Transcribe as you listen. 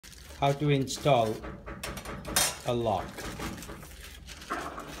How to install a lock.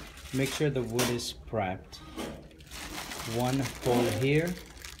 Make sure the wood is prepped. One hole here,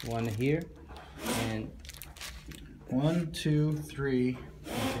 one here, and 1, 2, 3,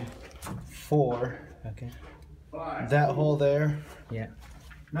 okay. 4. Okay. That hole there. Yeah.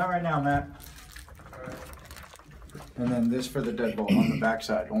 Not right now, Matt. And then this for the deadbolt on the back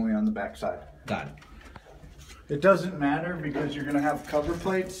side, only on the back side. Got it. It doesn't matter because you're gonna have cover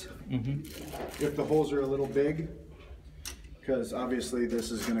plates Mm-hmm. if the holes are a little big, because obviously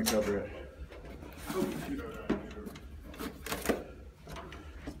this is gonna cover it.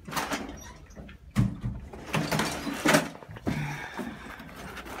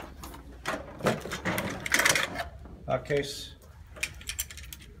 Lock case.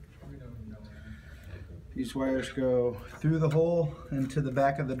 These wires go through the hole into the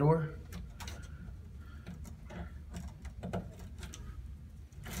back of the door.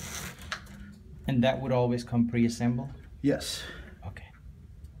 And that would always come pre-assembled? Yes. Okay.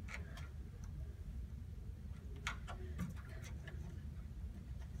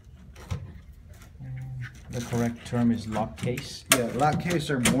 The correct term is lock case? Yeah, lock case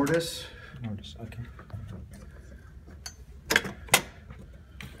or mortise. Mortise, okay.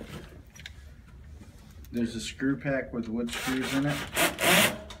 There's a screw pack with wood screws in it.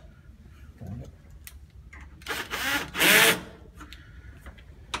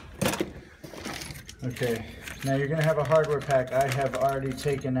 Okay, now you're gonna have a hardware pack. I have already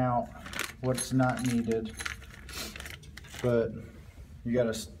taken out what's not needed, but you got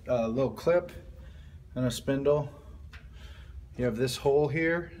a little clip and a spindle. You have this hole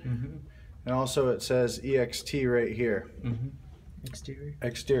here, and also it says EXT right here. Exterior?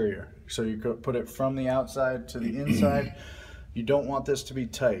 Exterior. So you could put it from the outside to the inside. You don't want this to be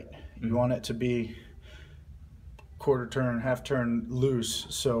tight. You want it to be quarter turn, half turn loose,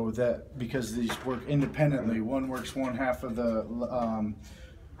 so that because these work independently, one works one half of the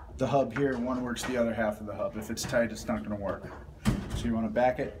hub here, and one works the other half of the hub. If it's tight, it's not going to work. So you want to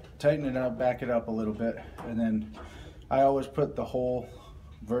back it, tighten it up, back it up a little bit, and then I always put the hole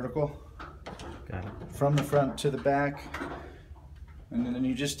vertical. Got it. From the front to the back. And then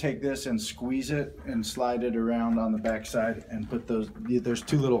you just take this and squeeze it and slide it around on the back side and put those, there's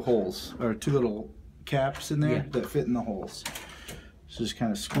two little holes, or two little caps in there that fit in the holes. So just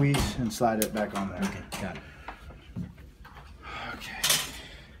kind of squeeze and slide it back on there. Okay, got it. Okay.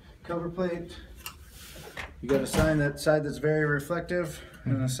 Cover plate. You got a side that's very reflective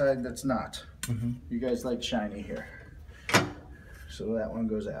and a side that's not. You guys like shiny here. So that one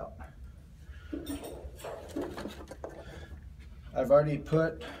goes out. I've already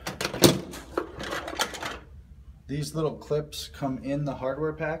put these little clips come in the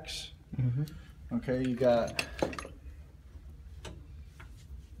hardware packs. Okay, you got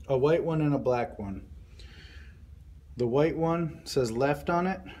a white one and a black one. The white one says left on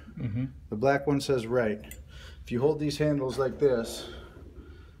it. The black one says right. If you hold these handles like this,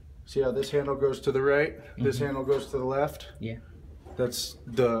 see how this handle goes to the right, this handle goes to the left? Yeah. That's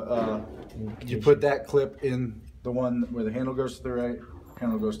the, you put that clip in the one where the handle goes to the right,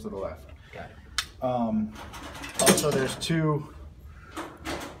 handle goes to the left. Got it. Also, there's two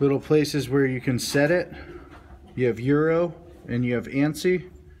little places where you can set it. You have Euro and you have ANSI.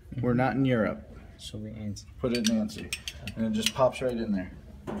 We're not in Europe. So we ANSI. Put it in ANSI, and it just pops right in there.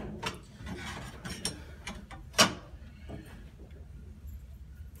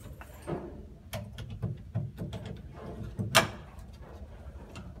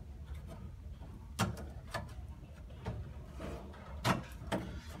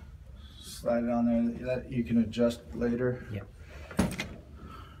 Slide it on there, that you can adjust later. Yep.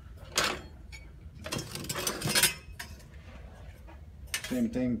 Same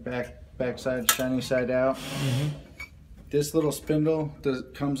thing, back side, shiny side out. This little spindle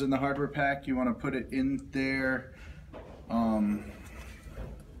comes in the hardware pack. You want to put it in there.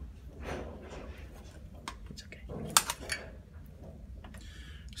 It's okay.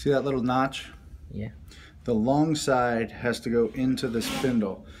 See that little notch? Yeah. The long side has to go into the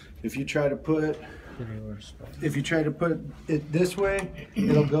spindle. If you try to put it this way,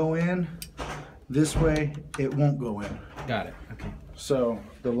 it'll go in. This way, it won't go in. Got it. Okay. So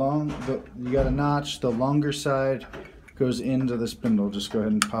you got a notch. The longer side goes into the spindle. Just go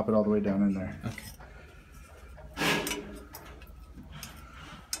ahead and pop it all the way down in there. Okay.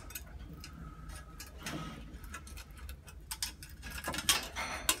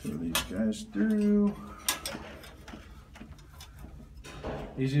 Pull these guys through.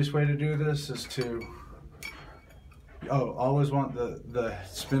 Easiest way to do this is to always want the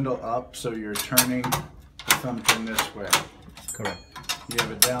spindle up, so you're turning the thumb from this way. Correct. You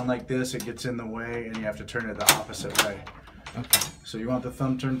have it down like this, it gets in the way, and you have to turn it the opposite way. Okay. So you want the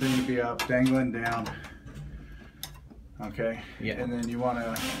thumb turn thing to be up, dangling down. Okay? Yeah. And then you want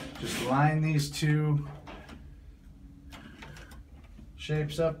to just line these two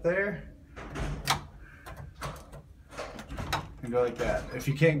shapes up there. And go like that. If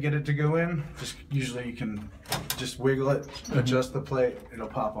you can't get it to go in, just usually you can just wiggle it, adjust the plate, it'll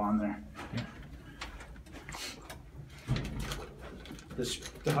pop on there. Yeah.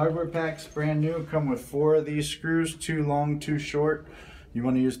 The hardware packs, brand new, come with 4 of these screws, 2 long, 2 short. You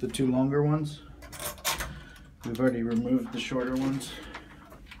want to use the 2 longer ones. We've already removed the shorter ones.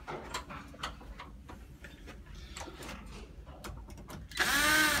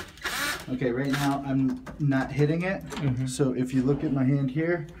 Okay, right now I'm not hitting it. So if you look at my hand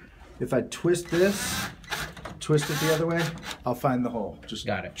here, if I twist this, twist it the other way, I'll find the hole. Just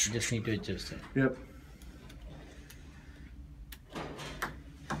got it. You just need to adjust it. Yep.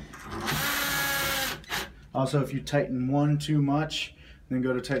 Also, if you tighten one too much, then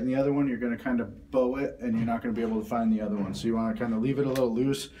go to tighten the other one, you're going to kind of bow it, and you're not going to be able to find the other one. So you want to kind of leave it a little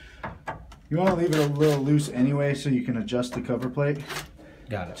loose. You want to leave it a little loose anyway, so you can adjust the cover plate.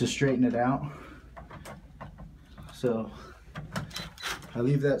 Got it. To straighten it out. So I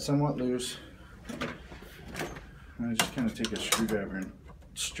leave that somewhat loose. And I just kind of take a screwdriver and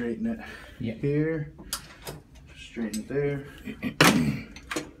straighten it here, straighten it there.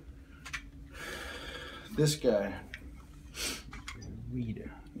 This guy.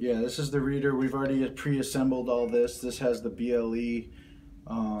 Reader. Yeah, this is the reader. We've already pre-assembled all this. This has the BLE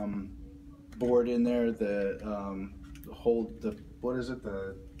board in there that hold the, what is it?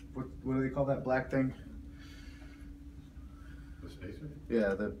 What do they call that black thing? The spacer?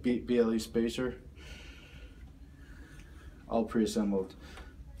 Yeah, the BLE spacer. All pre-assembled.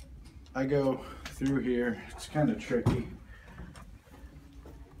 I go through here. It's kind of tricky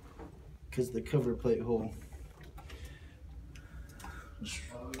because the cover plate hole.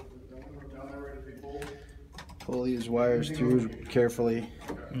 Pull these wires through carefully.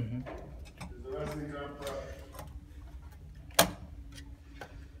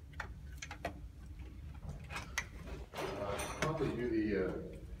 Probably do the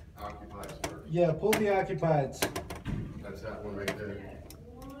occupied first. Yeah, pull the occupieds. That's that one right there.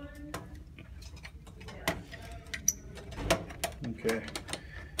 Okay.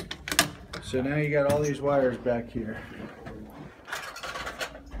 So now you got all these wires back here.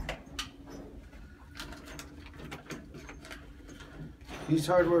 These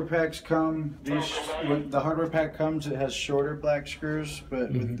hardware packs come, when the hardware pack comes, it has shorter black screws,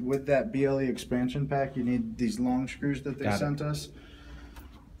 but with that BLE expansion pack, you need these long screws that they sent us.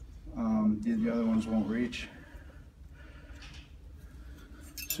 The other ones won't reach.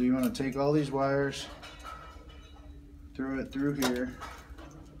 So you want to take all these wires, throw it through here.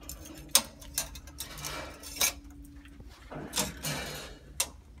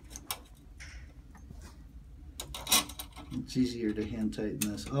 It's easier to hand tighten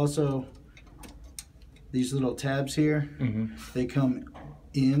this. Also, these little tabs here, they come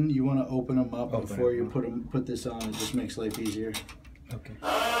in. You want to open them up before you put this on. It just makes life easier. Okay.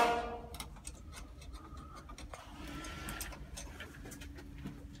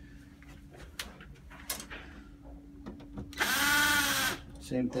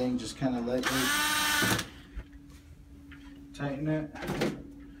 Same thing, just kind of lightly tighten it.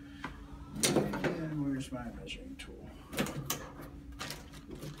 And where's my measuring tool?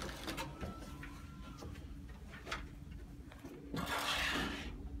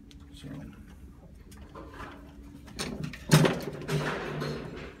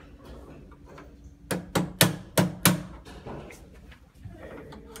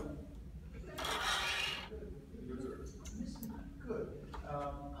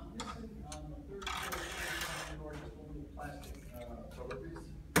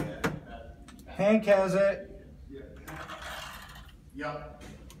 Hank has it. Yep.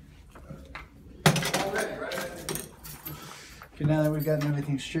 Okay, now that we've gotten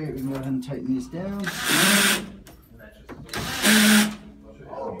everything straight, we can go ahead and tighten these down.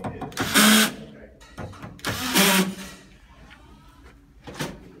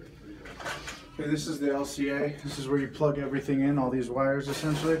 Okay, this is the LCA. This is where you plug everything in, all these wires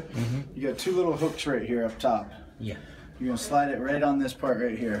essentially. You got 2 little hooks right here up top. Yeah. You're going to slide it right on this part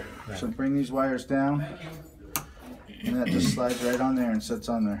right here. Right. So bring these wires down, and that just slides right on there and sits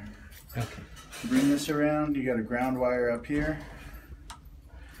on there. Okay. Bring this around, you got a ground wire up here.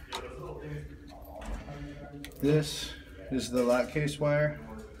 This is the lock case wire.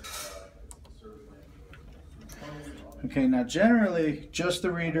 Okay, now generally just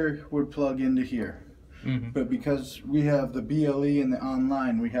the reader would plug into here. But because we have the BLE and the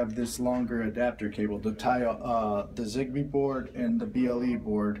online, we have this longer adapter cable to tie the Zigbee board and the BLE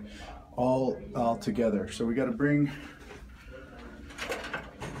board all together. So we got to bring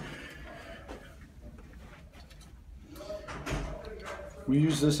we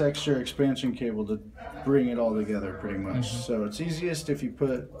use this extra expansion cable to bring it all together pretty much. So it's easiest if you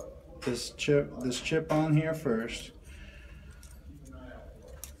put this chip on here first.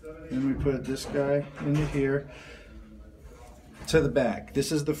 Then we put this guy into here to the back.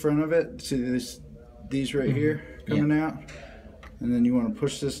 This is the front of it. See these right here coming out? And then you want to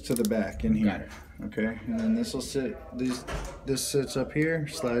push this to the back in here. Okay, and then this will sit, this sits up here,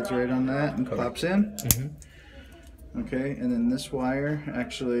 slides right on that and pops in. Okay, and then this wire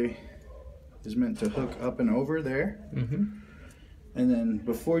actually is meant to hook up and over there. And then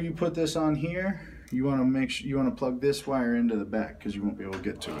before you put this on here, you want to make sure you want to plug this wire into the back because you won't be able to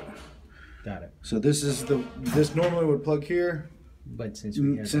get to it. Got it. So this normally would plug here, But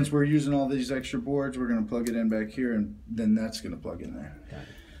since we're using all these extra boards, we're going to plug it in back here, and then that's going to plug in there. Got it.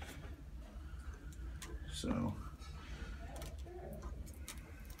 So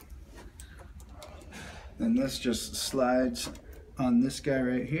then this just slides on this guy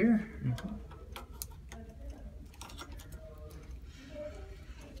right here.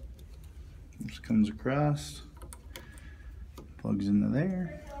 This comes across, plugs into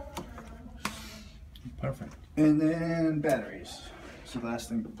there. Perfect. And then batteries. It's the last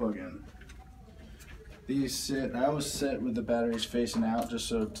thing to plug in. These sit, I always sit with the batteries facing out just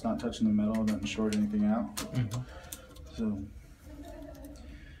so it's not touching the metal and doesn't short anything out. So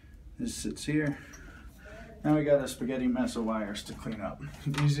this sits here. Now we got a spaghetti mess of wires to clean up.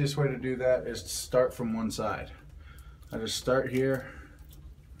 The easiest way to do that is to start from one side. I just start here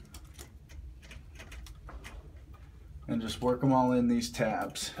and just work them all in these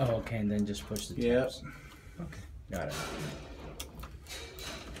tabs. Oh, okay, and then just push the tabs. Okay, got it.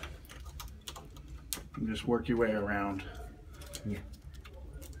 And just work your way around. Yeah.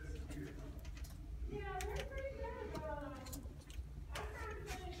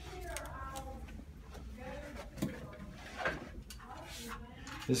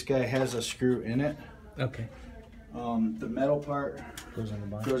 This guy has a screw in it. Okay. The metal part Goes on the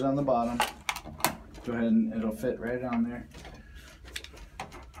bottom. goes on the bottom. Go ahead and it'll fit right on there.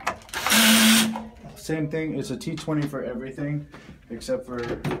 Same thing, it's a T20 for everything except for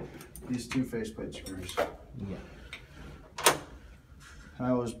these two faceplate screws. Yeah. I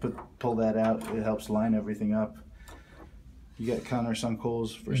always pull that out, it helps line everything up. You got countersunk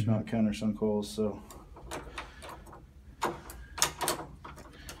holes versus not countersunk holes, so.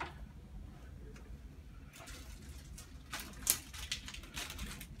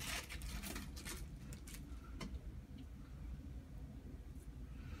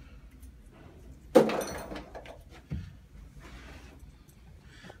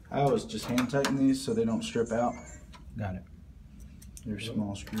 I always just hand tighten these so they don't strip out. Got it. They're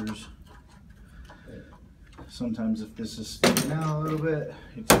small screws. Sometimes if this is sticking out a little bit,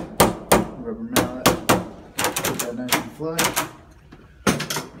 you take a rubber mallet, put that nice and flush.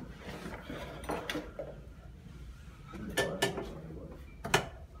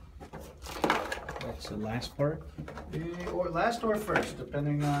 That's the last part? Or last or first,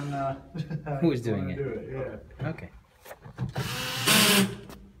 depending on who is doing it. Do it. Yeah. Okay.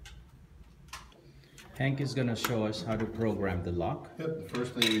 Hank is going to show us how to program the lock. Yep, the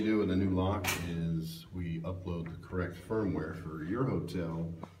first thing we do with a new lock is we upload the correct firmware for your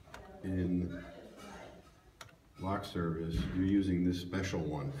hotel. In lock service, you're using this special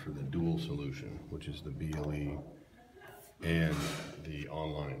one for the dual solution, which is the BLE and the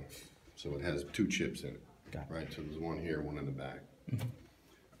online. So it has two chips in it. Got it. Right, so there's one here, one in the back.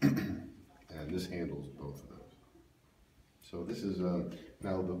 And this handles both of those. So this is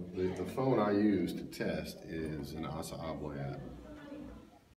now the phone I use to test is an Asa Abloy app.